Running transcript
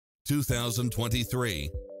2023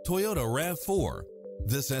 Toyota RAV4.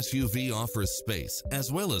 This SUV offers space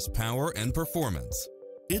as well as power and performance.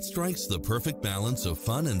 It strikes the perfect balance of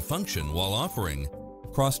fun and function while offering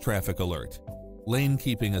cross-traffic alert, lane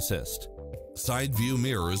keeping assist, side view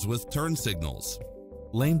mirrors with turn signals,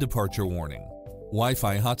 lane departure warning,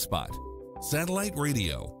 Wi-Fi hotspot, satellite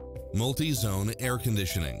radio, multi-zone air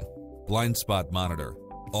conditioning, blind spot monitor,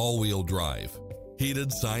 all-wheel drive,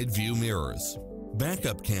 heated side view mirrors,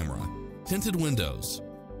 backup camera, tinted windows,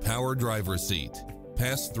 power driver seat,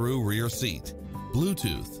 pass-through rear seat,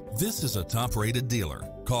 Bluetooth. This is a top-rated dealer.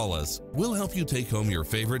 Call us. We'll help you take home your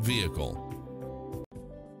favorite vehicle.